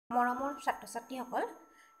মৰমৰ ছাত্ৰ-ছাত্ৰীসকল,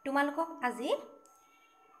 তোমালোকক আজি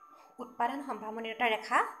উৎপাদন সম্ভাৱনীয়তা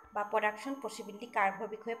ৰেখা বা প্ৰডাকশ্যন পচিবিলিটি কাৰ্ভৰ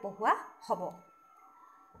বিষয়ে পঢ়োৱা হ'ব।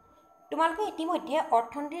 তোমালোকে ইতিমধ্যে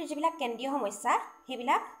অৰ্থনীতিৰ যিবিলাক কেন্দ্ৰীয় সমস্যা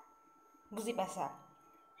সেইবিলাক বুজি পাইছা।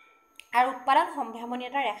 আৰু উৎপাদন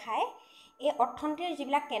সম্ভাৱনীয়তা ৰেখাই এই অৰ্থনীতিৰ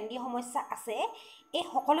যিবিলাক কেন্দ্ৰীয় সমস্যা আছে এই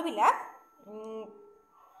সকলোবিলাক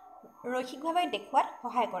ৰৈখিকভাৱে দেখুৱাত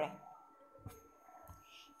সহায় কৰে।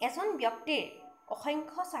 এজন ব্যক্তিৰ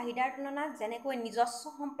অসংখ্য চাহিদাৰ তুলনাত যেনেকৈ নিজস্ব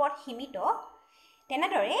সম্পদ সীমিত,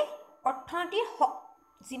 তেনেদৰে অৰ্থনীতিৰ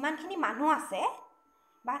যিমানখিনি মানুহ আছে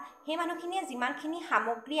বা সেই মানুহখিনিয়ে যিমানখিনি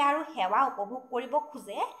সামগ্ৰী আৰু সেৱা উপভোগ কৰিব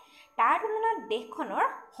খোজে তাৰ তুলনাত দেশখনৰ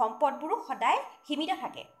সম্পদবোৰো সদায় সীমিত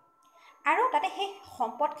থাকে। আৰু তাতে সেই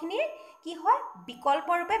সম্পদখিনিৰ কি হয়,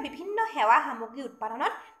 বিকল্পৰূপে বিভিন্ন সেৱা সামগ্ৰী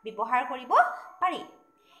উৎপাদনত ব্যৱহাৰ কৰিব পাৰি।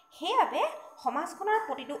 সেইবাবে সমাজখনৰ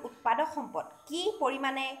প্ৰতিটো উৎপাদক সম্পদ কি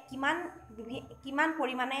পৰিমাণে কিমান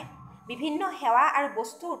পৰিমাণে বিভিন্ন সেৱা আৰু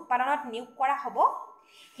বস্তু উৎপাদনত নিয়োগ কৰা হ'ব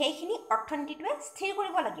সেইখিনি অৰ্থনীতিটোৱে স্থিৰ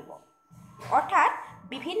কৰিব লাগিব। অৰ্থাৎ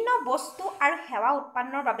বিভিন্ন বস্তু আৰু সেৱা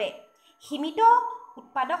উৎপাদনৰ বাবে সীমিত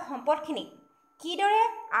উৎপাদক সম্পদখিনিক কিদৰে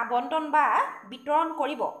আবণ্টন বা বিতৰণ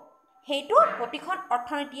কৰিব সেইটো প্ৰতিখন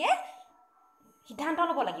অৰ্থনীতিয়ে সিদ্ধান্ত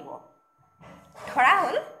ল'ব লাগিব। ধৰা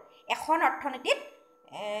হ'ল এখন অৰ্থনীতিত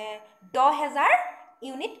 10,000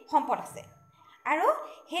 ইউনিট সম্পদ আছে আৰু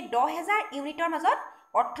সেই 10,000 ইউনিটৰ মাজত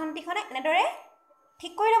অৰ্থনীতিখনে এনেদৰে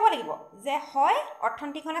ঠিক কৰি ল'ব লাগিব যে হয়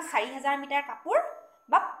অৰ্থনীতিখনে 4,000 মিটাৰ কাপোৰ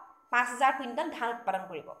বা 5,000 কুইণ্টল ধান উৎপাদন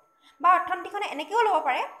কৰিব, বা অৰ্থনীতিখনে এনেকৈও ল'ব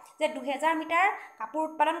পাৰে যে 2,000 মিটাৰ কাপোৰ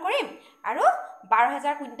উৎপাদন কৰিম আৰু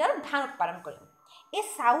 12,000 কুইণ্টল ধান উৎপাদন কৰিম। এই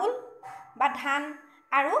চাউল বা ধান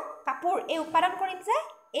আৰু কাপোৰ এই উৎপাদন কৰিম যে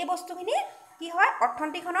এই বস্তুখিনি কি হয়,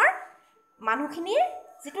 অৰ্থনীতিখনৰ মানুহখিনিৰ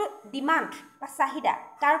যিটো ডিমাণ্ড বা চাহিদা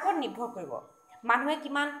তাৰ ওপৰত নিৰ্ভৰ কৰিব। মানুহে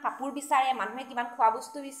কিমান কাপোৰ বিচাৰে, মানুহে কিমান খোৱা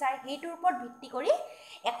বস্তু বিচাৰে, সেইটোৰ ওপৰত ভিত্তি কৰি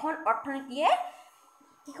এখন অৰ্থনীতিয়ে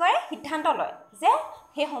কি কৰে, সিদ্ধান্ত লয় যে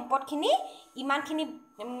সেই সম্পদখিনি ইমানখিনি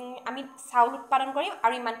আমি চাউল উৎপাদন কৰিম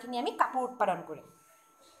আৰু ইমানখিনি আমি কাপোৰ উৎপাদন কৰিম।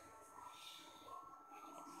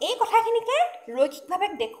 এই কথাখিনিকে ৰৈখিকভাৱে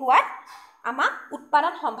দেখুৱাত আমাক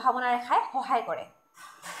উৎপাদন সম্ভাৱনা ৰেখাই সহায় কৰে।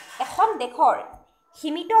 এখন দেশৰ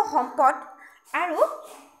সীমিত সম্পদ আৰু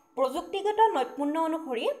প্ৰযুক্তিগত নৈপুণ্য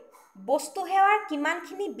অনুসৰি বস্তু সেৱাৰ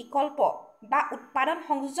কিমানখিনি বিকল্প বা উৎপাদন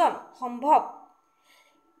সংযোজন সম্ভৱ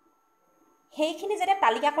সেইখিনি যেতিয়া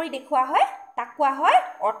তালিকা কৰি দেখুওৱা হয় তাক কোৱা হয়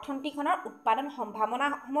অৰ্থনীতিখনৰ উৎপাদন সম্ভাৱনা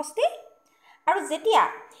সমষ্টি। আৰু যেতিয়া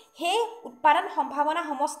সেই উৎপাদন সম্ভাৱনা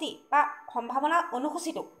সমষ্টি বা সম্ভাৱনা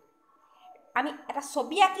অনুসূচীটো আমি এটা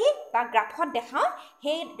ছবি আঁকি বা গ্ৰাফত দেখাওঁ,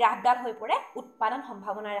 সেই গ্ৰাফডাল হৈ পৰে উৎপাদন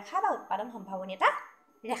সম্ভাৱনা ৰেখা বা উৎপাদন সম্ভাৱনীয়তা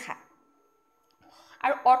ৰেখা।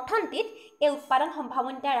 আৰু অৰ্থনীতিত এই উৎপাদন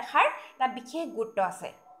সম্ভাৱনীয়তা ৰেখাৰ এটা বিশেষ গুৰুত্ব আছে।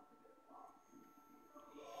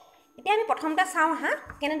 এতিয়া আমি প্ৰথমতে চাওঁ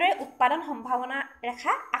কেনেদৰে উৎপাদন সম্ভাৱনা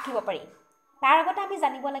ৰেখা আঁকিব পাৰি। তাৰ আগতে আমি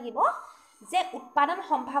জানিব লাগিব যে উৎপাদন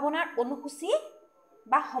সম্ভাৱনাৰ অনুসূচী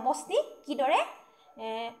বা সমষ্টি কিদৰে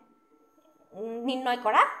নিৰ্ণয়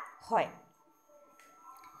কৰা হয়।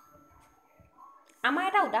 আমাৰ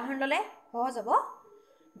এটা উদাহৰণ ল'লে সহজ হ'ব।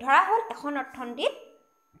 ধৰা হ'ল এখন অৰ্থনীতিত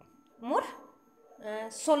মুঠ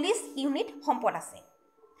 40 ইউনিট সম্পদ আছে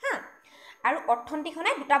আৰু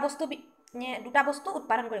অৰ্থনীতিখনে দুটা বস্তু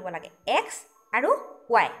উৎপাদন কৰিব লাগে, এক্স আৰু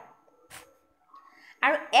ৱাই।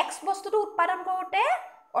 আৰু এক্স বস্তুটো উৎপাদন কৰোঁতে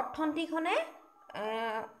অৰ্থনীতিখনে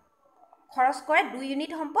খৰচ কৰে 2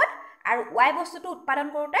 ইউনিট সম্পদ আৰু ৱাই বস্তুটো উৎপাদন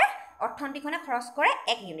কৰোঁতে অৰ্থনীতিখনে খৰচ কৰে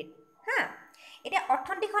 1 ইউনিট। এতিয়া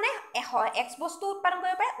অৰ্থনীতিখনে এক্স বস্তু উৎপাদন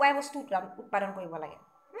কৰিব পাৰে, ৱাই বস্তু উৎপাদন কৰিব লাগে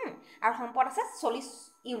আৰু সম্পদ আছে 40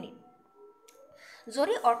 ইউনিট।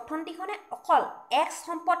 যদি অৰ্থনীতিখনে অকল এক্স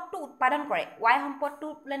সম্পদটো উৎপাদন কৰে, ৱাই সম্পদটো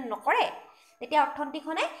নকৰে, তেতিয়া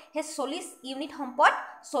অৰ্থনীতিখনে সেই 40 ইউনিট সম্পদ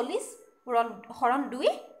 40 হৰণ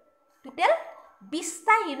 2 টোটেল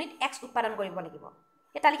 20টা ইউনিট এক্স উৎপাদন কৰিব লাগিব।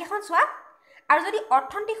 সেই তালিকাখন চোৱা। আৰু যদি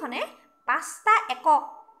অৰ্থনীতিখনে 5টা একক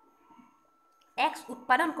এক্স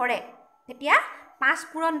উৎপাদন কৰে, তেতিয়া 5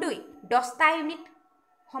 পূৰণ 2 10টা ইউনিট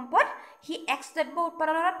সম্পদ সি এক্স দ্ৰব্য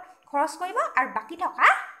উৎপাদনত খৰচ কৰিব আৰু বাকী থকা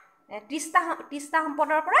 30টা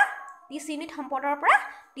সম্পদৰ পৰা 30 ইউনিট সম্পদৰ পৰা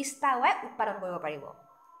 30টা ৱাই উৎপাদন কৰিব পাৰিব।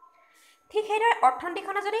 ঠিক সেইদৰে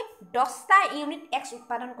অৰ্থনীতিখনে যদি 10টা ইউনিট এক্স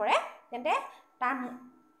উৎপাদন কৰে, তেন্তে তাৰ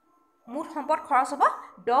মুঠ সম্পদ খৰচ হ'ব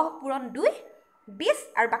 10 পূৰণ 2 20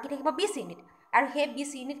 আৰু বাকী থাকিব 20 ইউনিট। আৰু সেই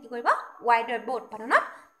 20 ইউনিট কি কৰিব, ৱাই দ্ৰব্য উৎপাদনত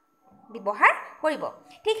ব্যৱহাৰ কৰিব।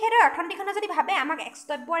 ঠিক সেইদৰে অৰ্থনীতিখনে যদি ভাবে আমাক এক্স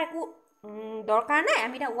দ্ৰব্যৰ একো দৰকাৰ নাই,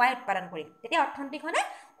 আমি এতিয়া ৱাই উৎপাদন কৰিম, তেতিয়া অৰ্থনীতিখনে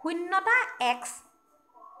 0টা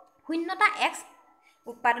এক্স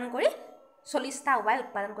উৎপাদন কৰি 40টা ৱাই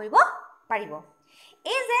উৎপাদন কৰিব পাৰিব।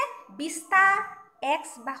 এই যে 20টা x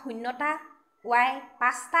বা শূন্যটা y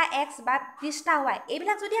 5টা x বা 30টা y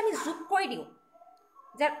এইবিলাক যদি আমি যোগ কৰি দিওঁ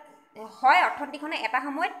যে হয় অৰ্থনীতিখনে এটা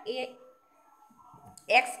সময়ত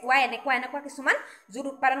x y এনেকুৱা কিছুমান জোঁট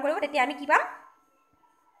উৎপাদন কৰিব তেতিয়া আমি কি পাম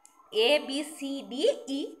a b c d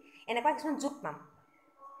e এনেকুৱা কিছুমান জোঁট পাম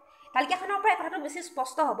তালিকাখনৰ পৰা কথাটো বেছি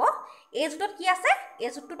স্পষ্ট হ'ব a জোঁটত কি আছে a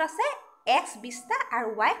জোঁটটোত আছে x 20টা আৰু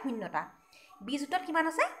y 0টা b জোঁটত কিমান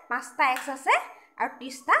আছে 5টা x আছে আৰু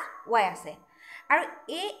 30টা y আছে আৰু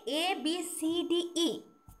a b c d e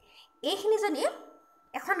এইখিনি যদি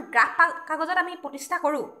এখন গ্ৰাফ কাগজত আমি প্ৰতিষ্ঠা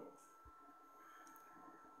কৰোঁ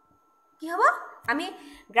কি হ'ব আমি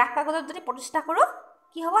গ্ৰাফ কাগজত যদি প্ৰতিষ্ঠা কৰোঁ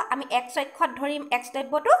কি হ'ব আমি x অক্ষত ধৰিম x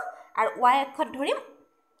দ্ৰব্যটো আৰু y অক্ষত ধৰিম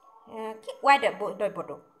কি y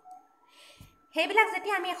দ্ৰব্যটো সেইবিলাক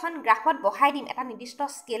যেতিয়া আমি এখন গ্ৰাফত বহাই দিম এটা নিৰ্দিষ্ট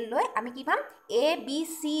স্কেল লৈ আমি কি পাম a b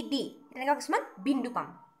c d তেনেকুৱা কিছুমান বিন্দু পাম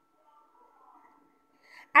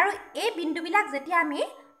আৰু এই বিন্দুবিলাক যেতিয়া আমি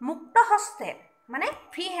মুক্ত হস্তে মানে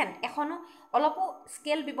ফ্ৰী হেণ্ড এখনো অলপো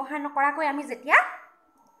স্কেল ব্যৱহাৰ নকৰাকৈ আমি যেতিয়া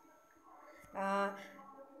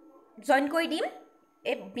জইন কৰি দিম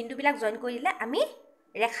এই বিন্দুবিলাক জইন কৰি দিলে আমি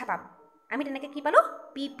ৰেখা পাম আমি তেনেকৈ কি পালোঁ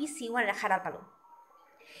PPC1 ৰেখাডাল পালোঁ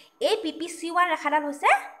এই PPC1 ৰেখাডাল হৈছে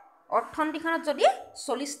অৰ্থনীতিখনত যদি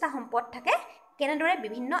 40টা সম্পদ থাকে কেনেদৰে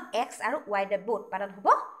বিভিন্ন x আৰু y দ্ৰব্য উৎপাদন হ'ব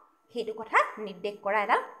সেইটো কথা নিৰ্দেশ কৰা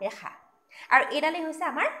এডাল ৰেখা আৰু এইডালেই হৈছে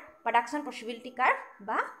আমাৰ প্ৰডাকশ্যন পচিবিলিটি কাৰ্ভ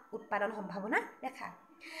বা উৎপাদন সম্ভাৱনা ৰেখা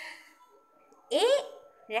এই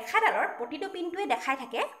ৰেখাডালৰ প্ৰতিটো পিনটোৱে দেখাই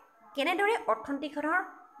থাকে কেনেদৰে অৰ্থনীতিখনৰ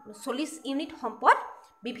 40 ইউনিট সম্পদ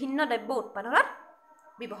বিভিন্ন দ্ৰব্য উৎপাদনত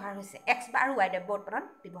ব্যৱহাৰ হৈছে x আৰু y দ্ৰব্য উৎপাদন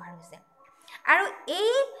ব্যৱহাৰ হৈছে আৰু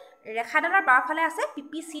এই ৰেখাডালৰ বাওঁফালে আছে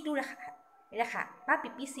PPC2 ৰেখা বা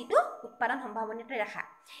PPC2 উৎপাদন সম্ভাৱনীয় ৰেখা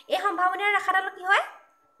এই সম্ভাৱনীয় ৰেখাডাল কি হয়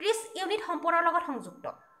 30 ইউনিট সম্পদৰ লগত সংযুক্ত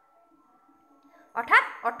অৰ্থাৎ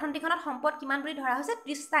অৰ্থনীতিখনত সম্পদ কিমান বুলি ধৰা হৈছে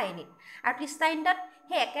 30টা ইউনিট আৰু 30টা ইউনিটত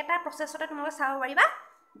সেই একেটা প্ৰচেছতে তোমালোকে চাব পাৰিবা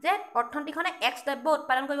যে অৰ্থনীতিখনে x দ্ৰব্য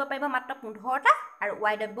উৎপাদন কৰিব পাৰিব মাত্ৰ 15টা আৰু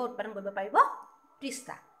y দ্ৰব্য উৎপাদন কৰিব পাৰিব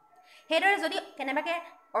 30টা সেইদৰে যদি কেনেবাকৈ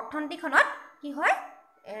অৰ্থনীতিখনত কি হয়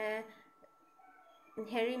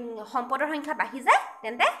সম্পদৰ সংখ্যা বাঢ়ি যায়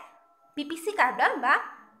তেন্তে PPC কাৰ্ভডাল বা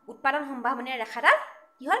উৎপাদন সম্ভাৱনীয় ৰেখাডাল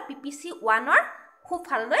কি হয় PPC1ৰ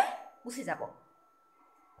সোঁফাললৈ গুচি যাব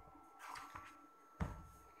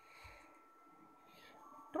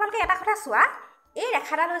তোমালোকে এটা কথা চোৱা এই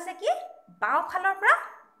ৰেখাডাল হৈছে কি বাওঁফালৰ পৰা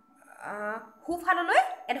সোঁফাললৈ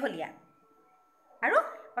এঢলীয়া আৰু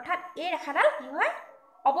অৰ্থাৎ এই ৰেখাডাল কি হয়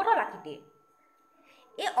অৱতল আকৃতিৰ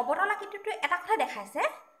এই অৱতল আকৃতিটোৱে এটা কথা দেখাইছে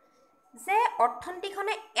যে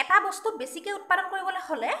অৰ্থনীতিখনে এটা বস্তু বেছিকৈ উৎপাদন কৰিবলৈ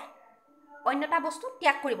হ'লে অন্য এটা বস্তু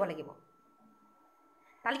ত্যাগ কৰিব লাগিব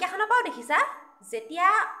তালিকাখনৰ পৰাও দেখিছা যেতিয়া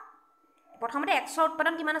প্ৰথমতে xৰ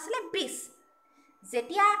উৎপাদন কিমান আছিলে 20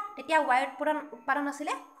 তেতিয়া y উৎপাদন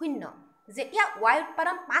আছিলে 0 যেতিয়া y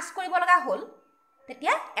উৎপাদন 5 কৰিব লগা হ'ল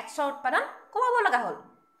তেতিয়া xৰ উৎপাদন কমাব লগা হ'ল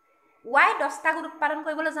y 10টা গুণ উৎপাদন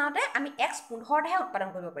কৰিবলৈ যাওঁতে আমি x 15টাহে উৎপাদন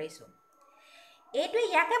কৰিব পাৰিছোঁ এইটোৱে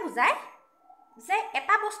ইয়াকে বুজায় যে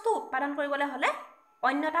এটা বস্তু উৎপাদন কৰিবলৈ হ'লে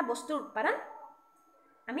অন্য এটা বস্তুৰ উৎপাদন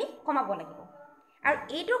আমি কমাব লাগিব আৰু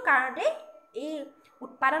এইটোৰ কাৰণে এই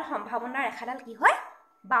উৎপাদন সম্ভাৱনাৰ ৰেখাডাল কি হয়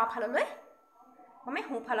বাওঁফাললৈ কমে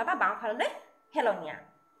সোঁফালৰ পৰা বাওঁফাললৈ হেলনীয়া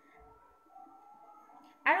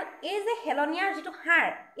আৰু এই যে হেলনীয়াৰ যিটো হাৰ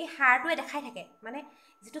এই হাৰটোৱে দেখাই থাকে মানে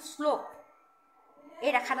যিটো শ্লোপ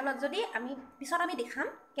এই ৰেখাডালত যদি আমি পিছত আমি দেখাম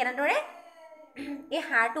কেনেদৰে এই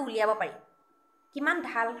হাৰটো উলিয়াব পাৰি কিমান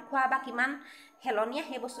ঢাল খোৱা বা কিমান হেলনীয়া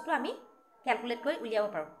সেই বস্তুটো আমি ক্যালকুলেট কৰি উলিয়াব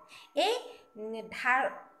পাৰোঁ এই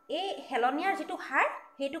হেলনীয়াৰ যিটো হাৰ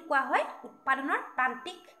সেইটো কোৱা হয় উৎপাদনৰ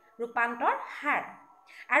প্ৰান্তিক ৰূপান্তৰ হাৰ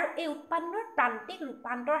আৰু এই উৎপাদনৰ প্ৰান্তিক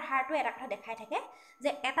ৰূপান্তৰ হাৰটো এটা কথা দেখাই থাকে যে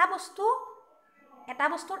এটা বস্তুৰ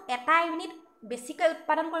এটা ইউনিট বেছিকৈ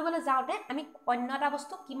উৎপাদন কৰিবলৈ যাওঁতে আমি অন্য এটা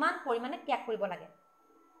বস্তু কিমান পৰিমাণে ত্যাগ কৰিব লাগে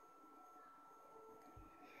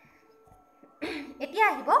এতিয়া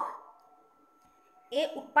আহিব এই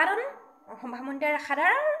উৎপাদন সম্ভাৱনীয়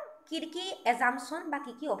ৰেখাডাল কি এজাম্পশ্যন বা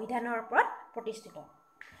কি অভিধানৰ ওপৰত প্ৰতিষ্ঠিত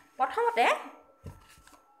প্ৰথমতে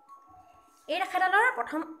এই ৰেখাডালৰ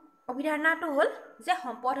প্ৰথম অভিধাৰণাটো হ'ল যে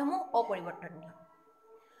সম্পদসমূহ অপৰিৱৰ্তনীয়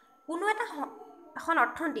কোনো এখন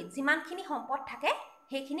অৰ্থনীতিত যিমানখিনি সম্পদ থাকে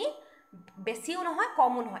সেইখিনি বেছিও নহয়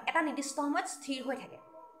কমো নহয় এটা নিৰ্দিষ্ট সময়ত স্থিৰ হৈ থাকে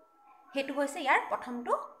সেইটো হৈছে ইয়াৰ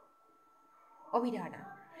প্ৰথমটো অভিধাৰণা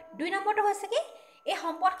 2 নম্বৰটো হৈছে কি এই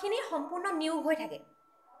সম্পদখিনি সম্পূৰ্ণ নিয়োগ হৈ থাকে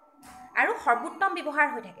আৰু সৰ্বোত্তম ব্যৱহাৰ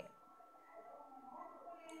হৈ থাকে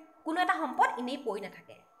কোনো এটা সম্পদ এনেই পৰি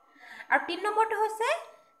নাথাকে আৰু 3 নম্বৰটো হৈছে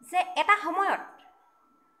যে এটা সময়ত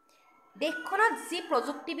দেশখনত যি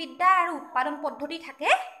প্ৰযুক্তিবিদ্যা আৰু উৎপাদন পদ্ধতি থাকে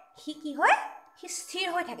সি কি হয় সি স্থিৰ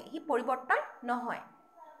হৈ থাকে, সি পৰিৱৰ্তন নহয়।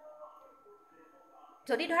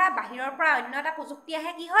 যদি ধৰা বাহিৰৰ পৰা অন্য এটা প্ৰযুক্তি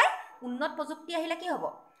আহে, কি হয়, উন্নত প্ৰযুক্তি আহিলে কি হ'ব,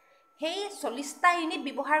 সেই 40টা ইউনিট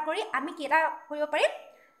ব্যৱহাৰ কৰি আমি কেইটা কৰিব পাৰিম,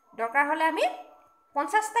 দৰকাৰ হ'লে আমি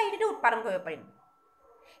 50টা ইউনিটো উৎপাদন কৰিব পাৰিম।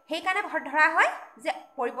 সেইকাৰণে ধৰা হয় যে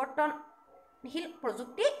পৰিৱৰ্তনশীল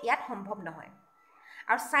প্ৰযুক্তি ইয়াত সম্ভৱ নহয়।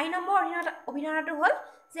 আৰু 4 নম্বৰ অভিধাৰণাটো হ'ল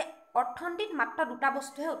যে অৰ্থনীতিত মাত্ৰ দুটা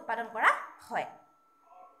বস্তুহে উৎপাদন কৰা হয়।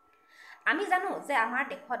 আমি জানো যে আমাৰ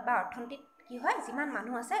দেশত বা অৰ্থনীতিত কি হয়, যিমান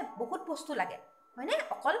মানুহ আছে বহুত বস্তু লাগে, হয়নে?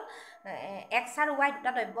 অকল এক্স আৰু ৱাই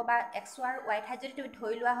দুটা দ্ৰব্য বা এক্স আৰু ৱাই ঠাইত যদি তুমি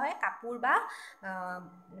ধৰি লোৱা হয় কাপোৰ বা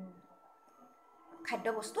খাদ্য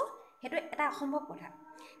বস্তু, সেইটো এটা অসম্ভৱ কথা।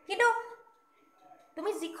 কিন্তু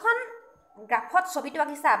তুমি যিখন গ্ৰাফত ছবিটো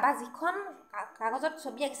আঁকিছা বা যিখন কাগজত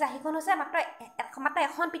ছবি আঁকিছা, সেইখন হৈছে মাত্ৰ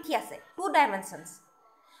এখন পিঠি আছে, 2 ডাইমেনশ্যনছ।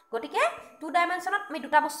 গতিকে 2 ডাইমেনশ্যনত আমি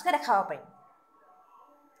দুটা বস্তুহে দেখাব পাৰিম।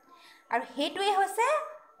 আৰু সেইটোৱে হৈছে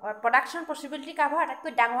প্ৰডাকশ্যন পচিবিলিটি কাৰ্ভৰ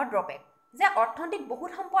আটাইতকৈ ডাঙৰ ড্ৰবেক, যে অৰ্থনীতিত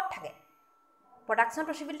বহুত সম্পদ থাকে। প্ৰডাকশ্যন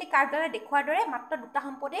পচিবিলিটি কাৰ্ভডালে দেখুওৱাৰ দৰে মাত্ৰ দুটা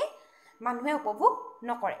সম্পদেই মানুহে উপভোগ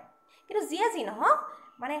নকৰে। কিন্তু যিয়ে যি নহওক,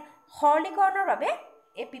 মানে সৰলীকৰণৰ বাবে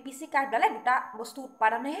এই PPC কাৰ্ভডালে দুটা বস্তু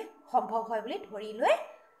উৎপাদনহে সম্ভৱ হয় বুলি ধৰি লৈ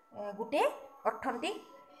গোটেই অৰ্থনৈতিক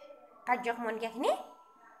কাৰ্যক্ৰমণিকাখিনি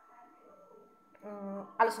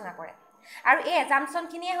আলোচনা কৰে। আৰু এই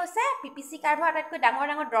এজামশ্যনখিনিয়ে হৈছে PPC কাৰ্ভৰ আটাইতকৈ ডাঙৰ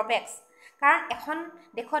ডাঙৰ ড্ৰবেকছ। কাৰণ এখন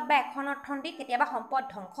দেশত বা এখন অৰ্থনীতিত কেতিয়াবা সম্পদ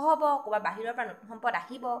ধ্বংস হ'ব, ক'ৰবাত বাহিৰৰ পৰা নতুন সম্পদ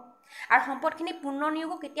আহিব, আৰু সম্পদখিনি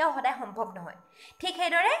পুনৰ্নিয়োগো কেতিয়াও সদায় সম্ভৱ নহয়। ঠিক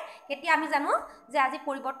সেইদৰে কেতিয়া আমি জানো যে আজি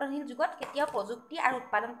পৰিৱৰ্তনশীল যুগত কেতিয়াও প্ৰযুক্তি আৰু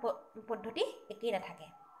উৎপাদন পদ্ধতি একেই নাথাকে।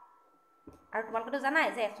 আৰু তোমালোকেতো জানাই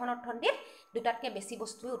যে এখন অৰ্থনীতিত দুটাতকৈ বেছি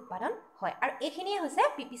বস্তুৱে উৎপাদন হয়। আৰু এইখিনিয়ে হৈছে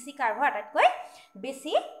PPC কাৰ্ভৰ আটাইতকৈ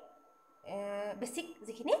বেছিক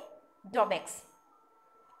যিখিনি ড্ৰবেকছ।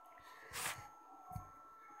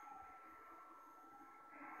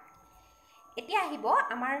 এতিয়া আহিব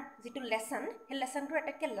আমাৰ যিটো লেচন, সেই লেচনটোৰ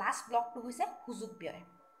আটাইতকৈ লাষ্ট ব্লকটো হৈছে সুযোগ ব্যয়।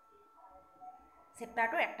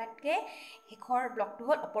 চেপ্টাৰটোৰ আটাইতকৈ শেষৰ ব্লকটো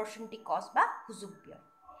হ'ল অপৰচুনিটি কষ্ট বা সুযোগ ব্যয়।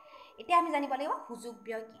 এতিয়া আমি জানিব লাগিব সুযোগ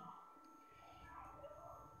ব্যয় কি।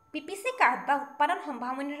 PPC কাৰ্ভ বা উৎপাদন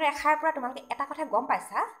সম্ভাৱনীয়তা ৰেখাৰ পৰা তোমালোকে এটা কথা গম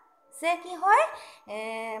পাইছা যে কি হয়,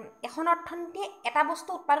 এখন অৰ্থনীতিয়ে এটা বস্তু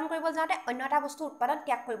উৎপাদন কৰিব যাওঁতে অন্য এটা বস্তু উৎপাদন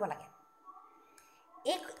ত্যাগ কৰিব লাগে।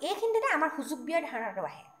 এইখিনিতে আমাৰ সুযোগ ব্যয়ৰ ধাৰণাটো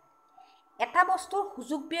আহে। এটা বস্তুৰ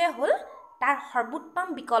সুযোগ ব্যয় হ'ল তাৰ সৰ্বোত্তম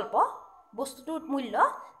বিকল্প, বস্তুটোৰ মূল্য,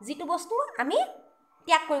 যিটো বস্তু আমি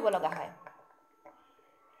ত্যাগ কৰিব লগা হয়।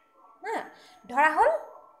 ধৰা হ'ল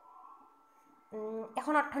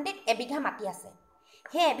এখন অৰ্থনীতিত এবিঘা মাটি আছে।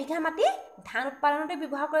 সেই এবিঘা মাটি ধান উৎপাদনতো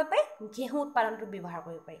ব্যৱহাৰ কৰিব পাৰি, ঘেঁহু উৎপাদনতো ব্যৱহাৰ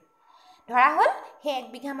কৰিব পাৰি। ধৰা হ'ল সেই 1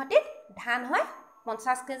 বিঘা মাটিত ধান হয়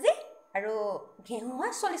 50 কেজি আৰু ঘেঁহু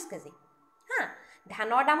হয় 40 কেজি।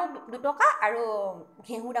 ধানৰ দামো 2 টকা আৰু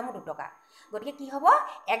ঘেঁহুৰ দামো 2 টকা। গতিকে কি হ'ব,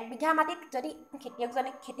 1 বিঘা মাটিত যদি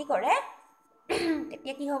খেতিয়কজনে খেতি কৰে,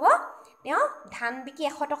 তেতিয়া কি হ'ব, তেওঁ ধান বিকি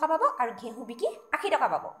 100 টকা পাব আৰু ঘেঁহু বিকি 80 টকা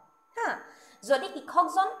পাব। যদি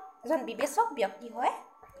কৃষকজন এজন বিবেচক ব্যক্তি হয়,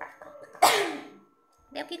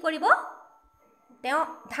 তেওঁ কি কৰিব, তেওঁ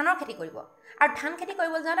ধানৰ খেতি কৰিব, আৰু ধান খেতি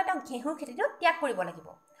কৰিবলৈ যাওঁতে তেওঁ ঘেঁহুৰ খেতিটো ত্যাগ কৰিব লাগিব।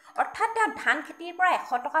 অৰ্থাৎ তেওঁ ধান খেতিৰ পৰা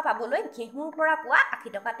 100 টকা পাবলৈ ঘেঁহুৰ পৰা পোৱা 80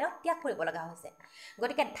 টকা তেওঁ ত্যাগ কৰিব লগা হৈছে।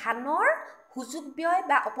 গতিকে ধানৰ সুযোগ ব্যয়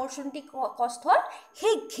বা অপৰচুনিটি কষ্ট হ'ল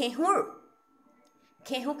সেই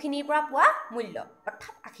ঘেঁহুখিনিৰ পৰা পোৱা মূল্য,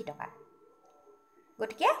 অৰ্থাৎ 80 টকা।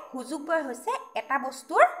 গতিকে সুযোগ ব্যয় হৈছে এটা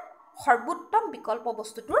বস্তুৰ সৰ্বোত্তম বিকল্প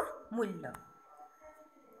বস্তুটোৰ মূল্য।